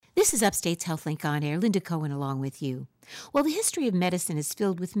This is Upstate's HealthLink on Air. Linda Cohen along with you. Well, the history of medicine is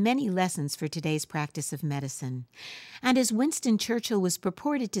filled with many lessons for today's practice of medicine. And as Winston Churchill was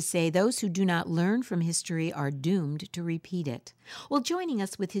purported to say, those who do not learn from history are doomed to repeat it. Well, joining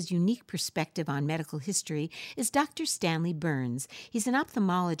us with his unique perspective on medical history is Dr. Stanley Burns. He's an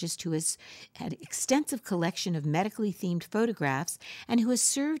ophthalmologist who has had an extensive collection of medically themed photographs and who has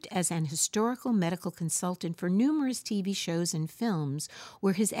served as an historical medical consultant for numerous TV shows and films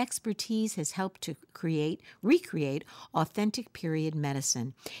where his expertise has helped to recreate authentic period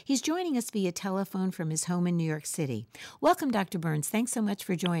medicine. He's joining us via telephone from his home in New York City. Welcome, Dr. Burns. Thanks so much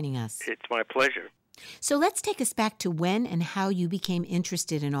for joining us. It's my pleasure. So let's take us back to when and how you became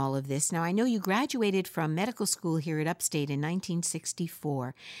interested in all of this. Now, I know you graduated from medical school here at Upstate in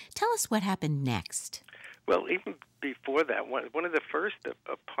 1964. Tell us what happened next. Well, even before that, one of the first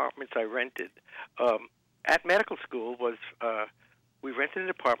apartments I rented at medical school was we rented an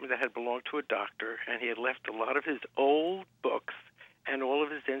apartment that had belonged to a doctor, and he had left a lot of his old books and all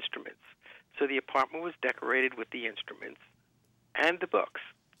of his instruments. So the apartment was decorated with the instruments and the books,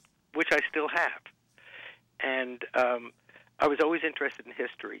 which I still have. And I was always interested in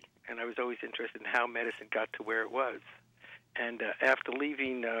history, and I was always interested in how medicine got to where it was. And after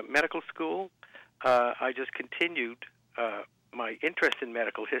leaving medical school, I just continued my interest in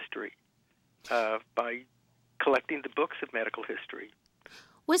medical history by collecting the books of medical history.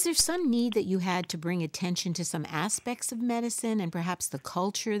 Was there some need that you had to bring attention to some aspects of medicine and perhaps the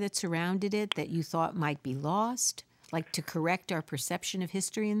culture that surrounded it that you thought might be lost, like to correct our perception of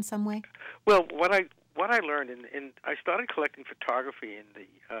history in some way? Well, what I learned, I started collecting photography in the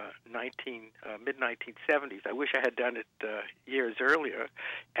mid-1970s. I wish I had done it years earlier,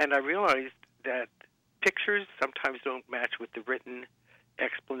 and I realized that pictures sometimes don't match with the written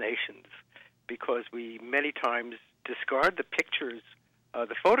explanations, because we many times discard the pictures,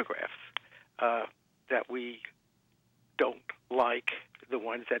 the photographs that we don't like, the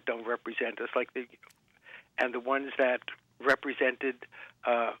ones that don't represent us, and the ones that represented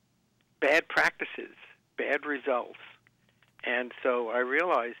bad practices, bad results. And so I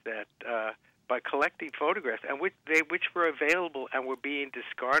realized that by collecting photographs, and which were available and were being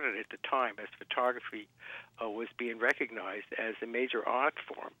discarded at the time, as photography was being recognized as a major art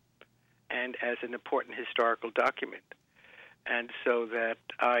form and as an important historical document. And so that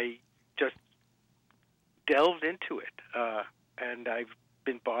I just delved into it, and I've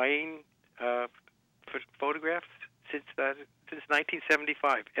been buying photographs since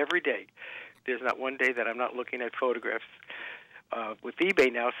 1975, every day. There's not one day that I'm not looking at photographs with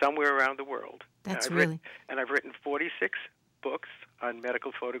eBay now somewhere around the world. That's And I've written 46 books on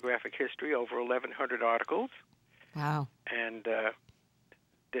medical photographic history, over 1,100 articles. Wow. And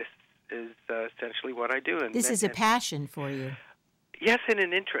this is essentially what I do. And this is a passion for you. Yes, and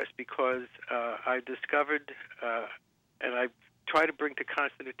an interest, because I discovered, and I try to bring to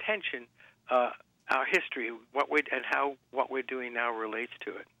constant attention, our history, what we're doing now relates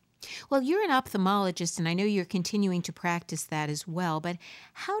to it. Well, you're an ophthalmologist, and I know you're continuing to practice that as well, but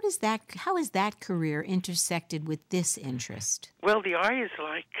how is that career intersected with this interest? Well, the eye is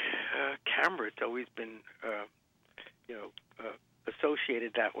like a camera. It's always been,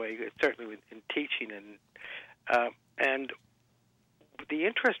 associated that way, certainly in teaching, and the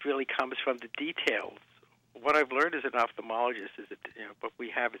interest really comes from the details. What I've learned as an ophthalmologist is that what we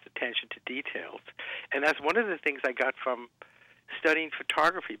have is attention to details, and that's one of the things I got from studying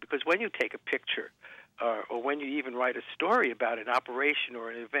photography. Because when you take a picture, or when you even write a story about an operation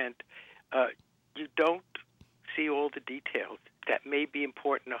or an event, you don't see all the details that may be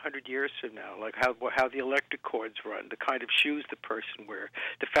important 100 years from now, like how the electric cords run, the kind of shoes the person wear,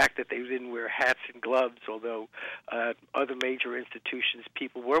 the fact that they didn't wear hats and gloves, although other major institutions,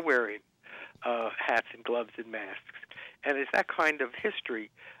 people were wearing hats and gloves and masks. And it's that kind of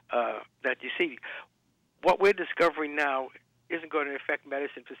history that you see. What we're discovering now isn't going to affect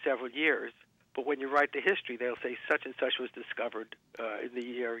medicine for several years, but when you write the history, they'll say such and such was discovered in the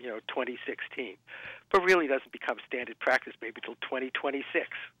year 2016, but really doesn't become standard practice maybe until 2026.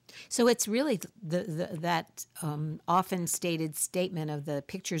 So it's really that often stated statement of the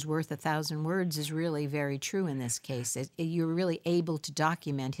picture's worth 1,000 words is really very true in this case. You're really able to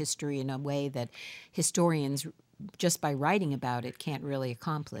document history in a way that historians, just by writing about it, can't really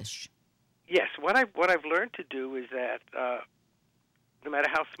accomplish. Yes, what I've learned to do is that no matter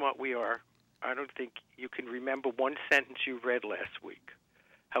how smart we are, I don't think you can remember one sentence you read last week.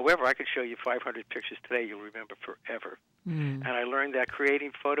 However, I could show you 500 pictures today you'll remember forever. And I learned that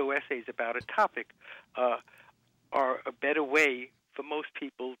creating photo essays about a topic are a better way for most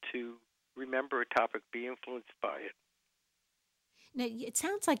people to remember a topic, be influenced by it. Now, it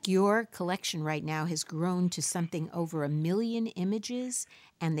sounds like your collection right now has grown to something over 1 million images,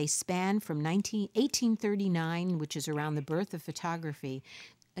 and they span from 1839, which is around the birth of photography.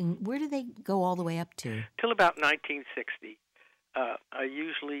 And where do they go all the way up to? Till about 1960. I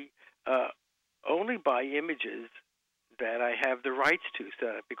usually only buy images that I have the rights to.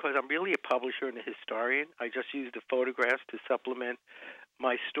 So because I'm really a publisher and a historian, I just use the photographs to supplement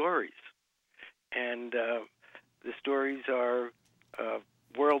my stories. And the stories are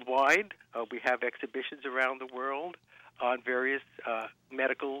worldwide. We have exhibitions around the world on various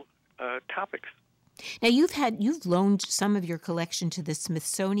medical topics. Now, you've loaned some of your collection to the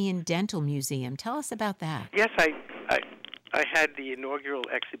Smithsonian Dental Museum. Tell us about that. Yes, I had the inaugural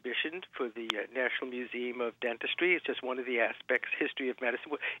exhibition for the National Museum of Dentistry. It's just one of the aspects, history of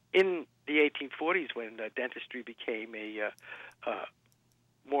medicine. In the 1840s, when dentistry became a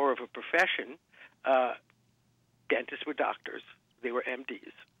more of a profession, dentists were doctors. They were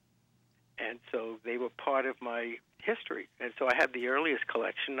MDs. And so they were part of my history. And so I had the earliest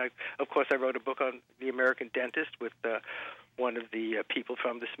collection. Of course, I wrote a book on the American dentist with one of the people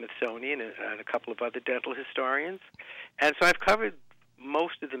from the Smithsonian and a couple of other dental historians. And so I've covered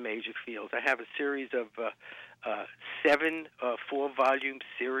most of the major fields. I have a series of 7 4-volume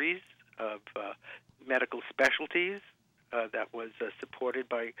series of medical specialties that was supported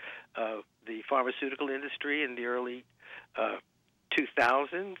by the pharmaceutical industry in the early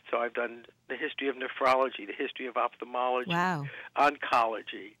 2000. So I've done the history of nephrology, the history of ophthalmology, Wow.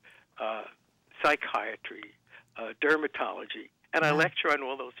 oncology, psychiatry, dermatology, and I lecture on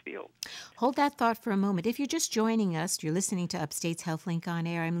all those fields. Hold that thought for a moment. If you're just joining us, you're listening to Upstate's HealthLink on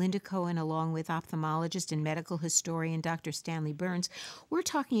Air. I'm Linda Cohen, along with ophthalmologist and medical historian Dr. Stanley Burns. We're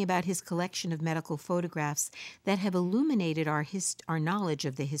talking about his collection of medical photographs that have illuminated our knowledge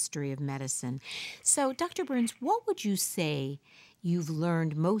of the history of medicine. So, Dr. Burns, what would you say you've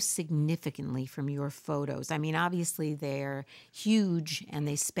learned most significantly from your photos? I mean, obviously they're huge and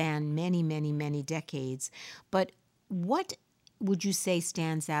they span many, many, many decades, but what would you say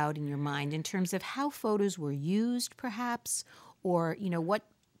stands out in your mind in terms of how photos were used, perhaps, or, what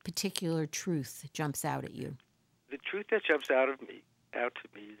particular truth jumps out at you? The truth that jumps out to me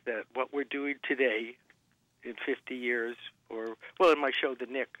is that what we're doing today in 50 years, in my show, The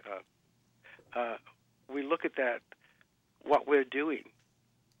Nick, we look at that, what we're doing,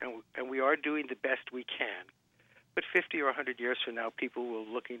 and we are doing the best we can. But 50 or 100 years from now, people will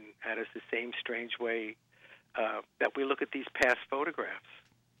be looking at us the same strange way that we look at these past photographs.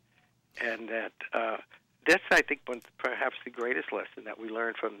 And that's, I think, perhaps the greatest lesson that we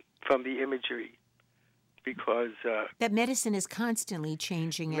learn from the imagery, because that medicine is constantly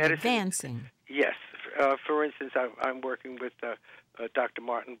changing and advancing. Yes. For instance, I'm working with Dr.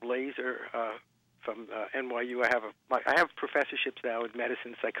 Martin Blaser from NYU. I have professorships now in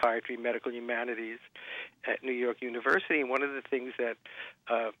medicine, psychiatry, medical humanities at New York University, and one of the things that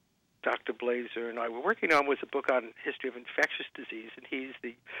Dr. Blaser and I were working on was a book on history of infectious disease, and he's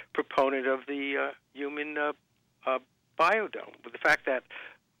the proponent of the human biodome. With the fact that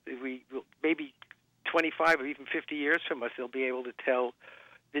we will, maybe 25 or even 50 years from us, they'll be able to tell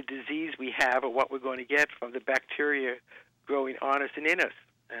the disease we have or what we're going to get from the bacteria growing on us and in us.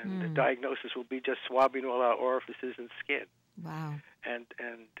 And the diagnosis will be just swabbing all our orifices and skin. Wow. And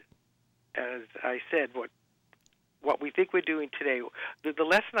as I said, what we think we're doing today, the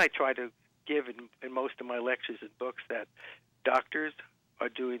lesson I try to give in most of my lectures and books, that doctors are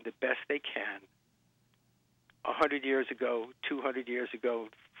doing the best they can 100 years ago, 200 years ago,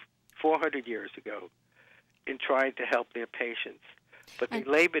 400 years ago in trying to help their patients. But they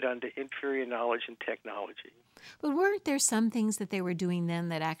labored under inferior knowledge and technology. But weren't there some things that they were doing then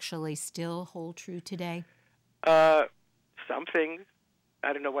that actually still hold true today? Some things.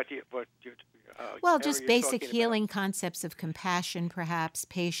 I don't know what you well, just basic healing concepts of compassion, perhaps,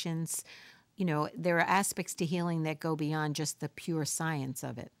 patience. There are aspects to healing that go beyond just the pure science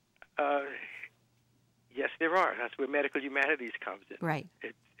of it. Yes, there are. That's where medical humanities comes in. Right.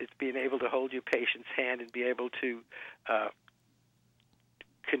 It's being able to hold your patient's hand and be able to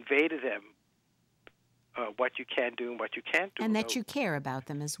convey to them what you can do and what you can't do. And that you care about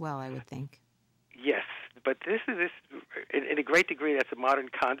them as well, I would think. Yes, but this in a great degree, that's a modern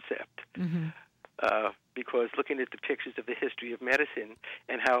concept. Mm-hmm. Because looking at the pictures of the history of medicine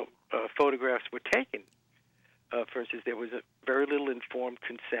and how photographs were taken, for instance, there was very little informed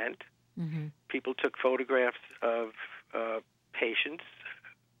consent. Mm-hmm. People took photographs of patients,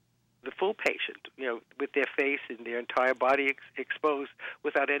 the full patient, with their face and their entire body exposed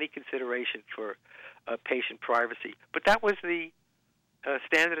without any consideration for patient privacy. But that was the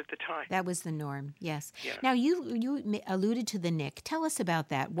standard at the time. That was the norm, yes. Yeah. Now, you alluded to the Nick. Tell us about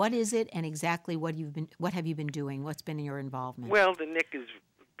that. What is it, and exactly what have you been doing? What's been your involvement? Well, the Nick is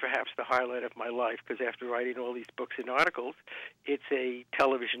perhaps the highlight of my life, because after writing all these books and articles, it's a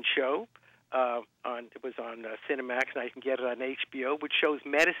television show. It was on Cinemax, and I can get it on HBO, which shows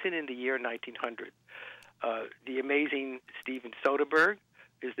medicine in the year 1900. The amazing Steven Soderbergh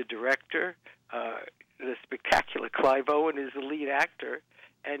is the director. The spectacular Clive Owen is the lead actor,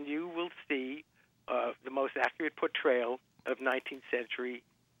 and you will see the most accurate portrayal of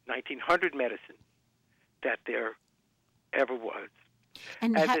 1900 medicine that there ever was.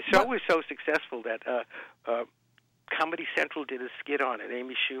 And the show was so successful that Comedy Central did a skit on it.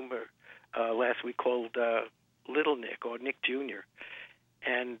 Amy Schumer last week called Little Nick, or Nick Jr.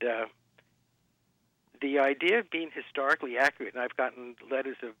 And the idea of being historically accurate, and I've gotten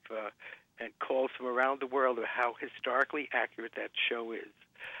letters of and calls from around the world of how historically accurate that show is.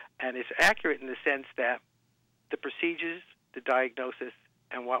 And it's accurate in the sense that the procedures, the diagnosis,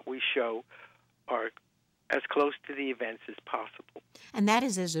 and what we show are as close to the events as possible. And that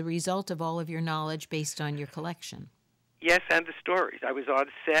is as a result of all of your knowledge based on your collection. Yes, and the stories. I was on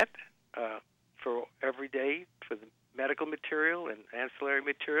set for every day for the medical material and ancillary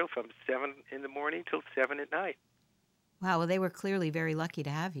material from 7 in the morning till 7 at night. Wow, well, they were clearly very lucky to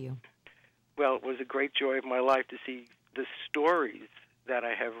have you. Well, it was a great joy of my life to see the stories that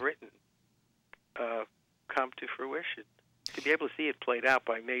I have written come to fruition. To be able to see it played out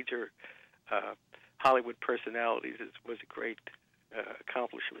by major Hollywood personalities was a great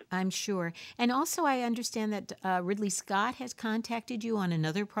accomplishment. I'm sure. And also I understand that Ridley Scott has contacted you on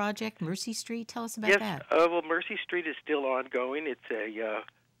another project, Mercy Street. Tell us about that. Yes, well, Mercy Street is still ongoing. It's a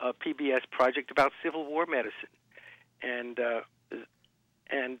PBS project about Civil War medicine.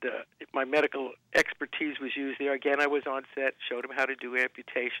 And my medical expertise was used there. Again, I was on set, showed them how to do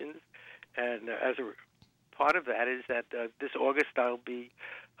amputations. And as a part of that is that this August I'll be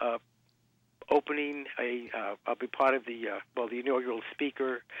opening I'll be part of the inaugural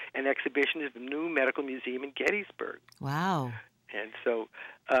speaker and exhibition of the new medical museum in Gettysburg. Wow. And so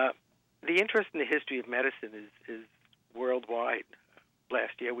the interest in the history of medicine is worldwide.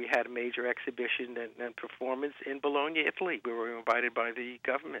 Last year we had a major exhibition and performance in Bologna, Italy. We were invited by the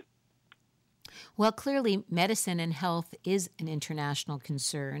government. Well, clearly medicine and health is an international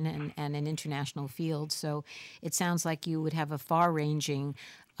concern and an international field, so it sounds like you would have a far-ranging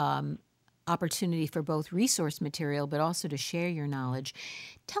opportunity for both resource material but also to share your knowledge.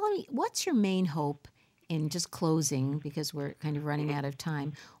 Tell me, what's your main hope in just closing, because we're kind of running out of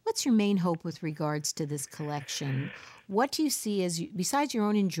time, what's your main hope with regards to this collection? What do you see as, besides your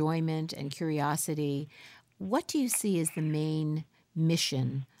own enjoyment and curiosity, what do you see as the main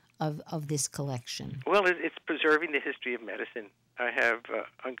mission of this collection? Well, it's preserving the history of medicine. I have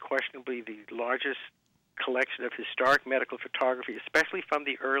unquestionably the largest collection of historic medical photography, especially from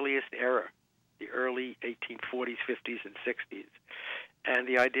the earliest era, the early 1840s, 50s, and 60s. And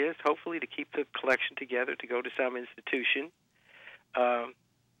the idea is hopefully to keep the collection together, to go to some institution,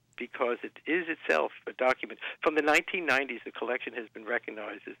 because it is itself a document. From the 1990s, the collection has been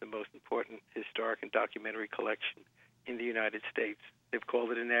recognized as the most important historic and documentary collection in the United States. They've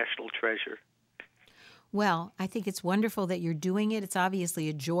called it a national treasure. Well, I think it's wonderful that you're doing it. It's obviously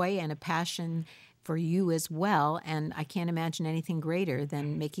a joy and a passion for you as well, and I can't imagine anything greater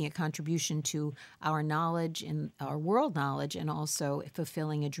than making a contribution to our knowledge and our world knowledge, and also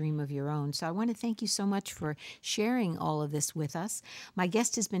fulfilling a dream of your own. So I want to thank you so much for sharing all of this with us. My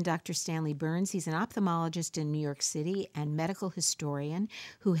guest has been Dr. Stanley Burns. He's an ophthalmologist in New York City and medical historian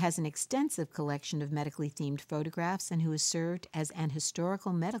who has an extensive collection of medically themed photographs and who has served as an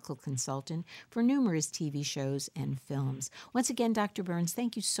historical medical consultant for numerous TV shows and films. Once again, Dr. Burns,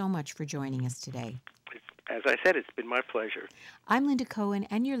 thank you so much for joining us today. As I said, it's been my pleasure. I'm Linda Cohen,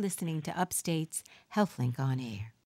 and you're listening to Upstate's HealthLink on Air.